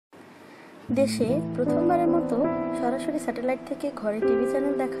দেশে প্রথমবারের মতো সরাসরি স্যাটেলাইট থেকে ঘরে টিভি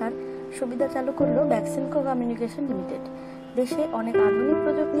চ্যানেল দেখার সুবিধা চালু করলো ভ্যাকসিনকো কমিউনিকেশন লিমিটেড। দেশে অনেক আধুনিক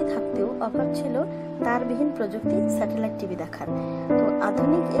প্রযুক্তি থাকতেও অভাব ছিল তারবিহীন প্রযুক্তি স্যাটেলাইট টিভি দেখার। তো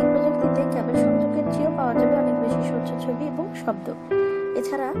আধুনিক এই প্রযুক্তিতে ক্যাবেল সংযোগের চেয়েও পাওয়া যাবে অনেক বেশি স্বচ্ছ ছবি এবং শব্দ।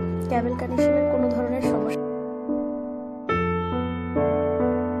 এছাড়া ক্যাবেল কানেকশনের কোনো ধরনের সমস্যা।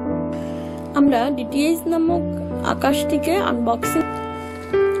 আমরা ডিটিএইচ নামক আকাশটিকে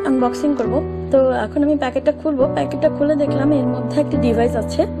আনবক্সিং করব। তো এখন আমি প্যাকেটটা খুলবো। প্যাকেটটা খুলে দেখলাম এর মধ্যে একটা ডিভাইস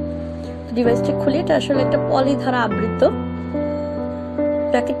আছে। ডিভাইসটি খুলে এটা আসলে একটা পলি দ্বারা আবৃত।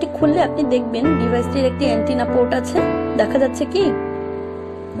 প্যাকেটটি খুললে আপনি দেখবেন ডিভাইসটির একটি অ্যান্টেনা পোর্ট আছে, দেখা যাচ্ছে কি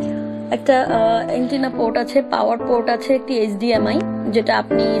একটা অ্যান্টেনা পোর্ট আছে, পাওয়ার পোর্ট আছে, একটি HDMI যেটা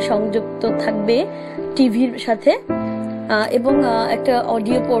আপনি সংযুক্ত থাকবে টিভির সাথে, এবং একটা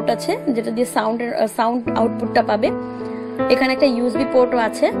অডিও পোর্ট আছে যেটা দিয়ে সাউন্ড আউটপুটটা পাবে। এখানে একটা USB পোর্টও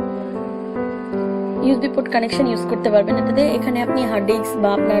আছে, USB পোর্ট কানেকশন ইউজ করতে পারবেন এটাতে। এখানে আপনি হার্ড ডিস্ক বা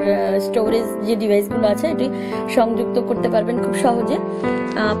আপনার স্টোরেজ যে ডিভাইসগুলো আছে এটি সংযুক্ত করতে পারবেন খুব সহজে।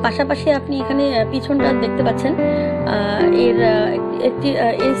 পাশাপাশি আপনি এখানে পিছনটা দেখতে পাচ্ছেন, এর একটি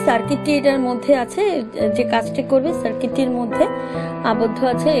এই সার্কিটটি এটার মধ্যে আছে, যে কাজটি করবে সার্কিটটির মধ্যে আবদ্ধ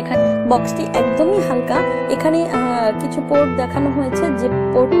আছে। এখানে বক্সটি একদমই হালকা। এখানে কিছু পোর্ট দেখানো হয়েছে, যে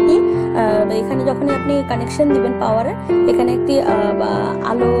পোর্টটি এখানে যখন আপনি কানেকশন দিবেন পাওয়ারে, এখানে একটি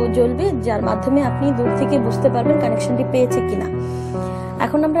আলো জ্বলবে যার মাধ্যমে আপনি দূর থেকে বুঝতে পারবেন কানেকশনটি পেয়েছে কিনা।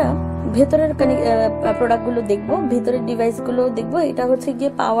 এখন আমরা ভেতরের প্রোডাক্টগুলো দেখবো, ভেতরের ডিভাইসগুলো দেখবো। এটা হচ্ছে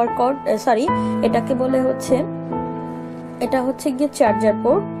গিয়ে পাওয়ার কর্ড, এটাকে বলে হচ্ছে, এটা হচ্ছে গিয়ে চার্জার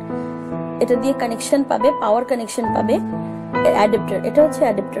পোর্ট। এটা দিয়ে কানেকশন পাবে, পাওয়ার কানেকশন পাবে। অ্যাডাপ্টার, এটা হচ্ছে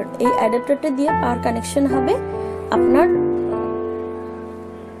অ্যাডাপ্টার। এই অ্যাডাপ্টারটা দিয়ে পাওয়ার কানেকশন হবে আপনার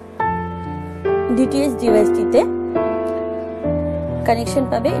ডিটিএইচ ডিভাইসটিতে কানেকশন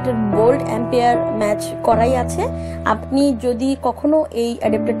পাবে। এটার ভোল্ট অ্যাম্পিয়ার ম্যাচ করাই আছে। আপনি যদি কখনো এই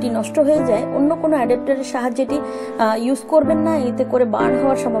অ্যাডাপ্টারটি নষ্ট হয়ে যায়, অন্য কোনো অ্যাডাপ্টারের সাহায্যে এটি ইউজ করবেন না, এতে করে বার্ন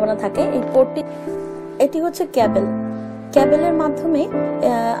হওয়ার সম্ভাবনা থাকে। এই পোর্টটি, এটি হচ্ছে ক্যাবেল। ক্যাবেলের মাধ্যমে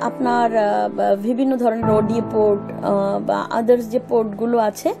আপনার বিভিন্ন ধরনের অডিও পোর্ট বা আদার্স যে পোর্টগুলো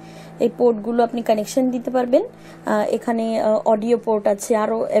আছে, এই পোর্টগুলো আপনি কানেকশন দিতে পারবেন। এখানে অডিও পোর্ট আছে,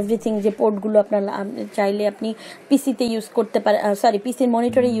 আরও এভরিথিং যে পোর্টগুলো আপনার চাইলে আপনি পিসিতে ইউজ করতে পারেন, পিসির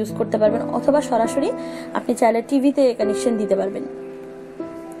মনিটরে ইউজ করতে পারবেন, অথবা সরাসরি আপনি চাইলে টিভিতে কানেকশন দিতে পারবেন।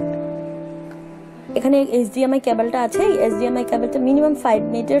 এখানে HDMI কেবলটা আছে। এই HDMI কেবলটা মিনিমাম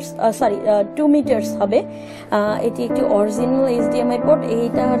 2 মিটার্স হবে। এটি একটি অরিজিনাল HDMI পোর্ট।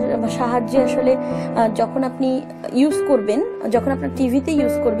 এইটার সাহায্যে আসলে যখন আপনি ইউজ করবেন, যখন আপনার টিভিতে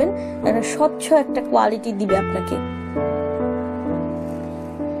ইউজ করবেন, স্বচ্ছ একটা কোয়ালিটি দিবে আপনাকে।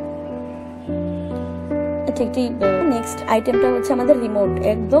 একটি নেক্সট আইটেমটা হচ্ছে আমাদের রিমোট,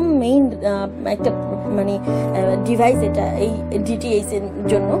 একদম মেইন একটা ডিভাইস এটা এই ডিটিএইচ এর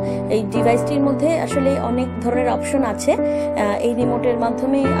জন্য। এই ডিভাইসটির মধ্যে আসলে অনেক ধরনের অপশন আছে। এই রিমোটের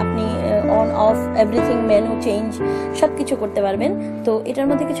মাধ্যমে আপনি on of everything, menu change সবকিছু করতে পারবেন। তো এটার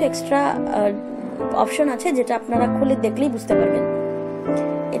মধ্যে কিছু এক্সট্রা অপশন আছে যেটা আপনারা খুলে দেখলেই বুঝতে পারবেন।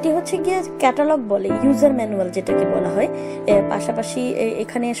 এটি হচ্ছে গিয়ে ক্যাটালগ বলে, ইউজার ম্যানুয়াল যেটাকে বলা হয়। পাশাপাশি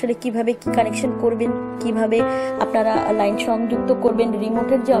এখানে আসলে কিভাবে কি কানেকশন করবেন, কিভাবে আপনারা লাইন সংযুক্ত করবেন,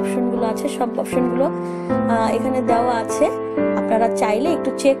 রিমোটের যে অপশনগুলো আছে সব অপশনগুলো এখানে দেওয়া আছে। আপনারা চাইলে একটু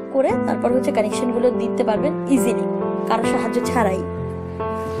চেক করে তারপর হচ্ছে কানেকশনগুলো দিতে পারবেন ইজিলি, কারো সাহায্য ছাড়াই।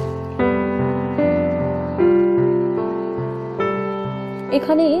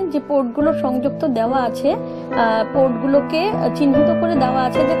 এখানে যে পোর্টগুলো সংযুক্ত দেওয়া আছে, পোর্টগুলোকে চিহ্নিত করে দেওয়া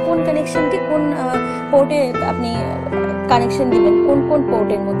আছে যে কোন কানেকশনটি কোন পোর্টে আপনি কানেকশন দিবেন, কোন কোন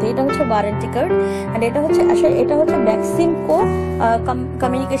পোর্টের মধ্যে। এটা হচ্ছে ওয়ারেন্টি কার্ড। আর এটা হচ্ছে ভ্যাকসিনকো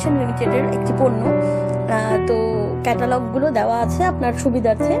কমিউনিকেশন লিমিটেডের একটি পণ্য। তো ক্যাটালগুলো দেওয়া আছে আপনার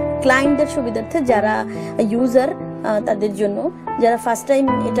সুবিধার্থে, ক্লায়েন্টদের সুবিধার্থে, যারা ইউজার তাদের জন্য, যারা ফার্স্ট টাইম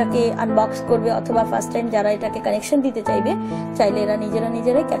এটাকে আনবক্স করবে অথবা ফার্স্ট টাইম যারা এটাকে কানেকশন দিতে চাইলে এরা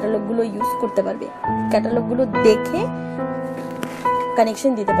নিজেরাই ক্যাটালগুলো ইউজ করতে পারবে। ক্যাটালগুলো দেখে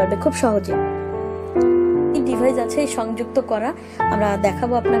কানেকশন দিতে পারবে খুব সহজে। ডিভাইস আছে সংযুক্ত করা, আমরা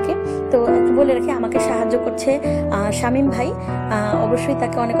দেখাবো আপনাকে। তো একটু বলে রাখি, আমাকে সাহায্য করছে শামীম ভাই, অবশ্যই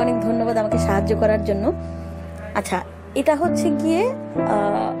তাকে অনেক অনেক ধন্যবাদ আমাকে সাহায্য করার জন্য। আচ্ছা, এটা হচ্ছে গিয়ে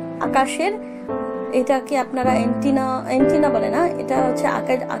আকাশের, এটাকে আপনারা এন্টিনা বলে না, এটা হচ্ছে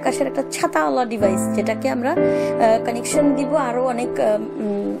আকাশের একটা ছাতাওয়ালা ডিভাইস, যেটাকে আমরা কানেকশন দিব, আরো অনেক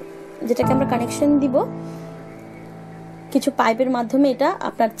যেটাকে আমরা কানেকশন দিব কিছু পাইপের মাধ্যমে। এটা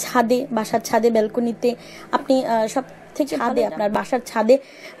আপনার ছাদে, বাসার ছাদে, ব্যালকনিতে আপনি থেকে ছাদে, আপনার বাসার ছাদে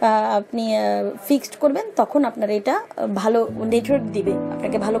আপনি ফিক্সড করবেন, তখন আপনার এটা ভালো নেটওয়ার্ক দিবে,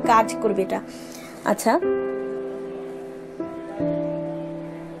 আপনাকে ভালো কাজ করবে এটা। আচ্ছা,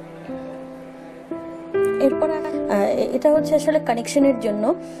 এরপর এটা হচ্ছে আসলে কানেকশনের জন্য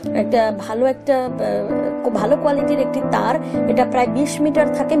একটা ভালো কোয়ালিটির একটি তার। এটা প্রায় 20 মিটার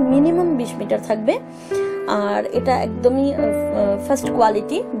থাকে, মিনিমাম 20 মিটার থাকবে। আর এটা একদমই ফার্স্ট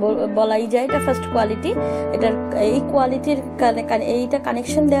কোয়ালিটি বলাই যায়, এটা ফার্স্ট কোয়ালিটি। এটার এই কোয়ালিটির এইটা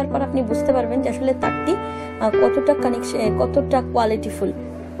কানেকশন দেওয়ার পর আপনি বুঝতে পারবেন যে আসলে তারটি কতটা কোয়ালিটিফুল।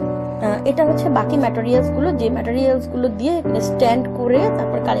 এটা হচ্ছে বাকি ম্যাটেরিয়ালস গুলো দিয়ে স্ট্যান্ড করে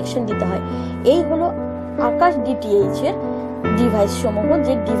তারপর কানেকশন দিতে হয়। এই হলো আকাশ ডিটিএইচ এর ডিভাইস সমূহ,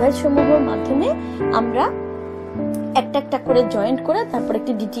 যে ডিভাইস সমূহের মাধ্যমে আমরা একটা করে জয়েন্ট করে তারপর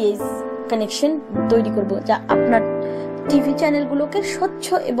একটি ডিটিএইচ কানেকশন তৈরি করব, যা আপনার টিভি চ্যানেলগুলোকে স্বচ্ছ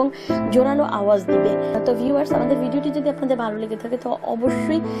এবং জোরালো আওয়াজ দিবে। তো ভিউয়ার্স, আমাদের ভিডিওটি যদি আপনাদের ভালো লেগে থাকে তো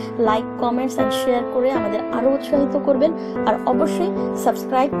অবশ্যই লাইক, কমেন্টস এন্ড শেয়ার করে আমাদের আরো উৎসাহিত করবেন। আর অবশ্যই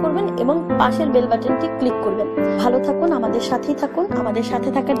সাবস্ক্রাইব করবেন এবং পাশের বেল বাটনটি ক্লিক করবেন। ভালো থাকুন, আমাদের সাথেই থাকুন। আমাদের সাথে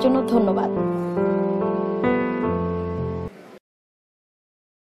থাকার জন্য ধন্যবাদ।